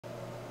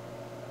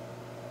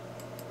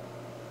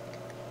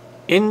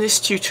In this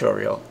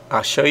tutorial,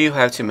 I'll show you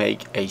how to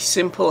make a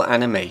simple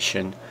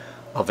animation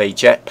of a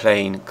jet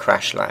plane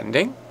crash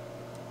landing.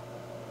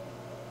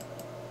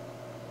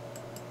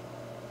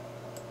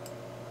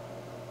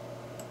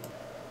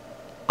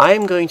 I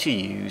am going to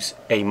use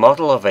a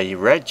model of a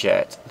red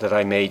jet that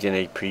I made in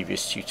a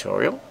previous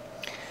tutorial.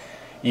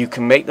 You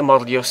can make the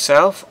model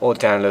yourself or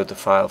download the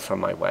file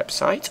from my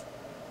website.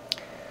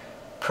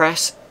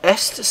 Press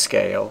S to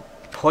scale,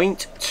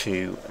 point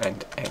 2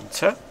 and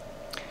enter.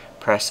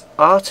 Press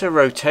R to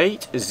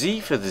rotate, Z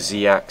for the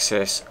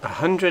Z-axis,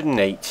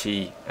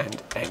 180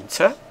 and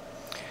enter.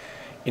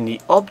 In the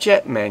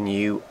object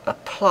menu,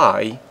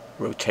 apply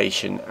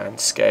rotation and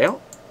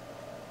scale.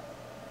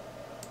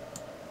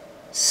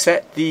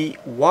 Set the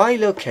Y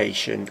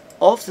location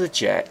of the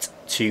jet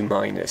to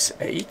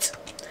 -8.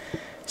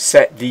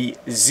 Set the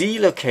Z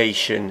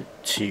location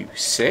to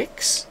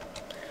 6.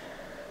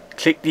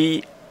 Click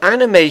the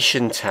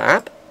Animation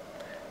tab.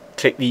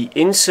 Click the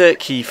Insert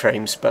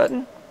Keyframes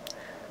button.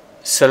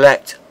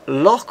 Select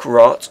Lock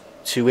Rot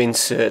to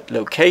insert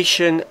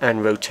location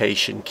and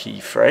rotation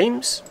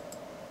keyframes.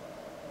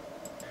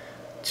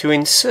 To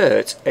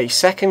insert a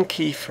second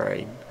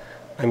keyframe,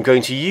 I'm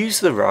going to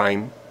use the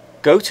rhyme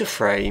go to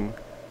frame,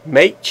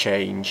 make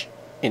change,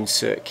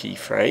 insert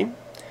keyframe.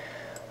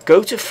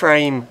 Go to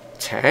frame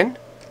 10.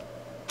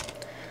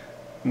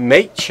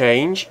 Make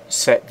change,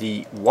 set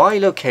the Y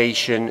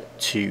location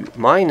to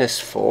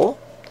 -4.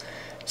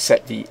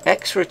 Set the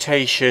X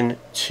rotation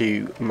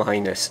to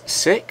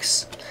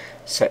 -6.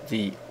 Set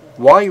the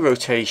Y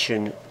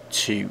rotation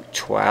to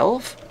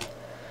 12.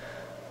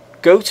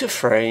 Go to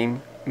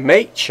frame,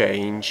 make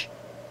change,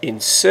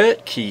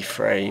 insert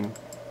keyframe,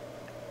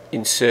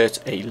 insert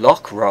a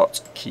lock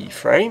rot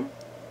keyframe.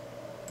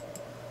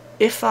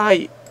 If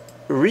I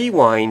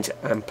rewind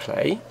and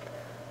play,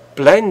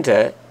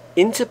 Blender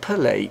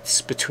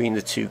interpolates between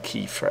the two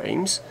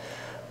keyframes,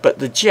 but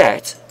the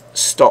jet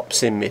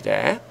stops in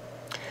midair.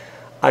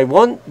 I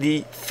want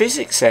the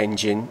physics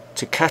engine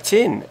to cut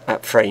in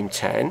at frame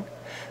 10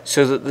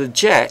 so that the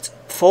jet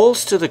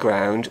falls to the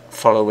ground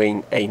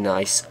following a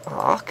nice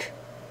arc.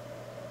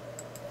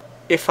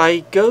 If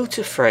I go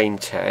to frame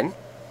 10,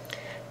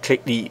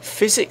 click the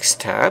Physics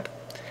tab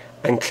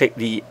and click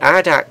the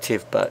Add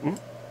Active button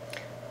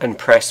and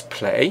press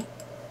play,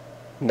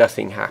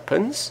 nothing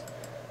happens.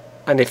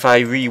 And if I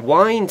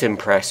rewind and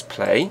press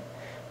play,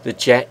 the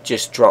jet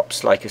just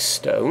drops like a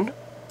stone.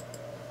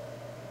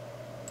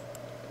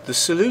 The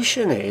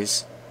solution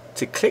is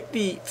to click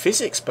the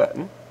Physics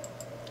button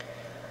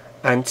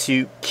and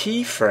to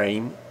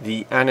keyframe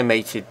the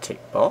animated tick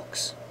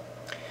box.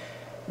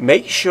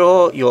 Make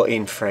sure you're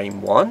in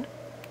frame 1.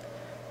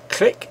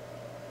 Click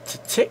to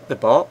tick the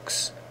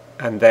box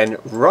and then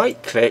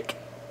right click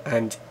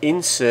and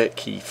insert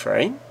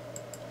keyframe.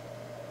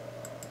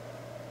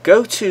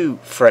 Go to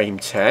frame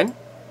 10.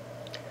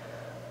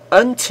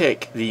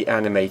 Untick the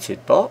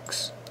animated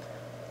box.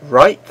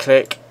 Right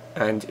click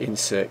and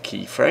insert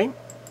keyframe.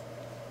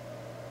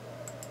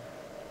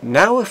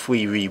 Now if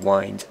we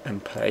rewind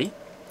and play,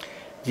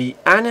 the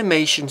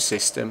animation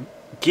system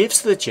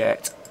gives the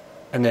jet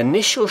an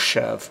initial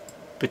shove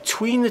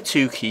between the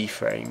two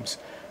keyframes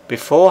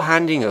before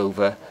handing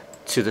over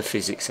to the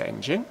physics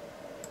engine.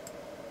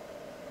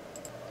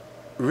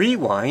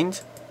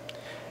 Rewind,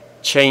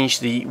 change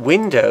the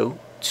window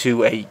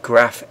to a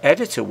graph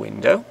editor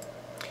window.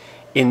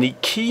 In the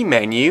key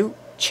menu,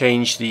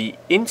 change the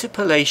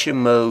interpolation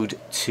mode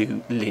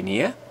to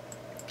linear.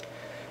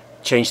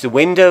 Change the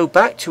window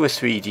back to a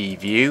 3D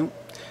view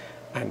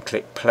and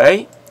click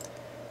play.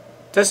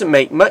 Doesn't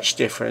make much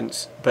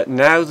difference, but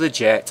now the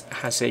jet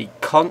has a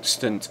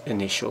constant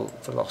initial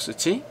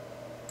velocity.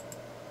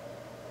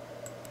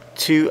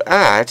 To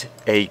add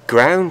a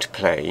ground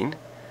plane,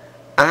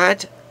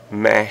 add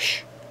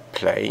mesh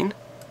plane.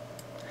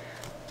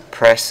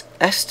 Press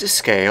S to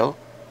scale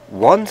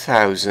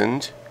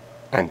 1000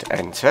 and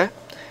enter,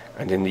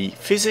 and in the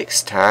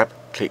Physics tab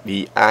click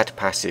the Add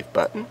Passive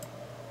button.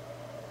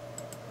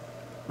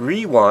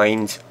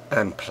 Rewind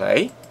and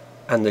play,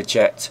 and the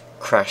jet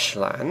crash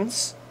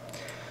lands.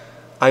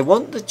 I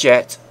want the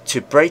jet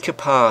to break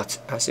apart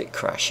as it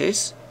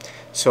crashes,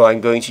 so I'm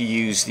going to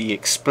use the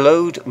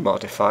explode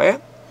modifier,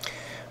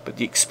 but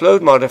the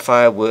explode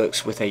modifier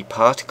works with a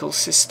particle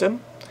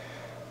system.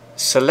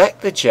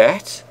 Select the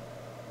jet,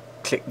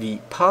 click the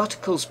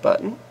particles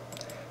button,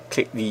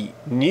 click the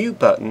new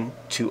button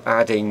to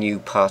add a new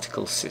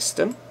particle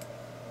system.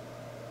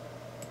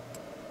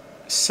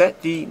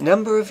 Set the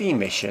number of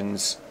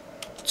emissions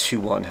to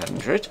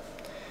 100.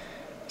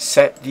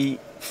 Set the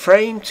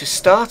frame to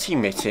start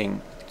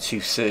emitting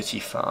to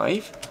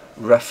 35,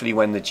 roughly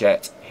when the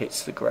jet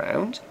hits the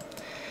ground.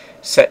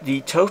 Set the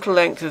total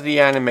length of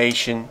the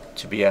animation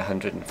to be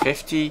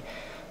 150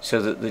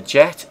 so that the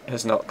jet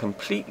has not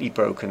completely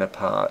broken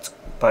apart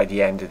by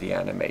the end of the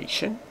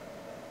animation.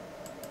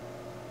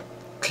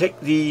 Click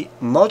the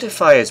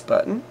Modifiers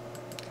button,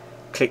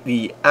 click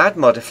the Add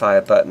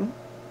Modifier button,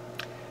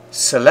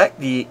 select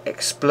the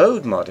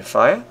Explode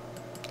modifier,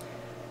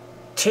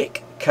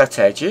 tick Cut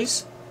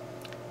Edges,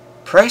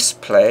 press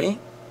play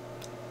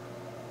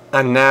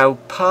And now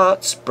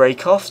parts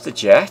break off the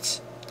jet,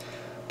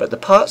 but the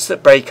parts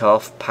that break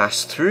off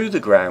pass through the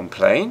ground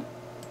plane.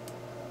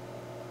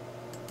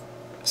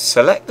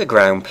 Select the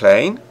ground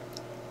plane,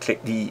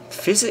 click the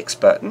physics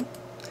button,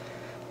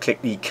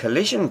 click the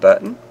collision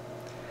button,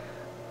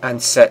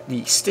 and set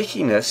the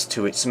stickiness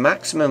to its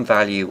maximum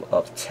value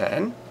of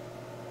 10.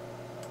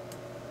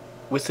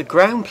 With the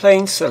ground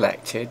plane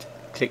selected,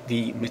 click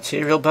the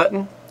material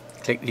button,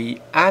 click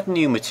the add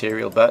new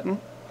material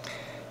button,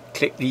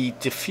 click the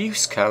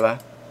diffuse color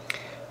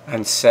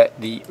and set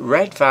the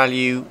red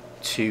value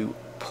to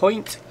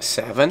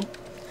 0.7,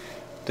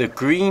 the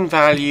green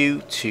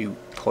value to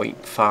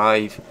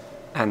 0.5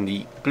 and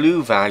the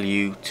blue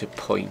value to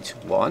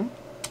 0.1.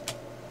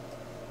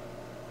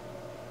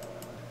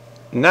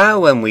 Now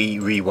when we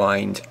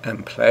rewind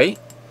and play,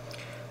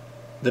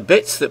 the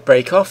bits that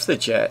break off the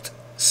jet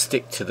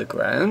stick to the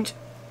ground.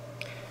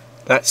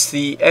 That's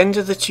the end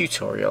of the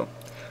tutorial.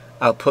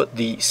 I'll put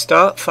the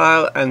start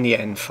file and the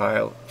end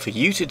file for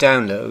you to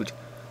download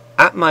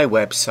at my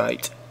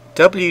website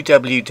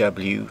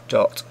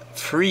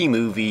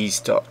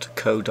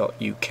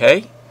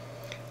www.freemovies.co.uk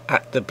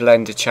at the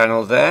Blender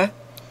channel there.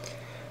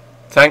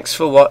 Thanks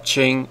for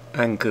watching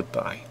and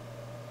goodbye.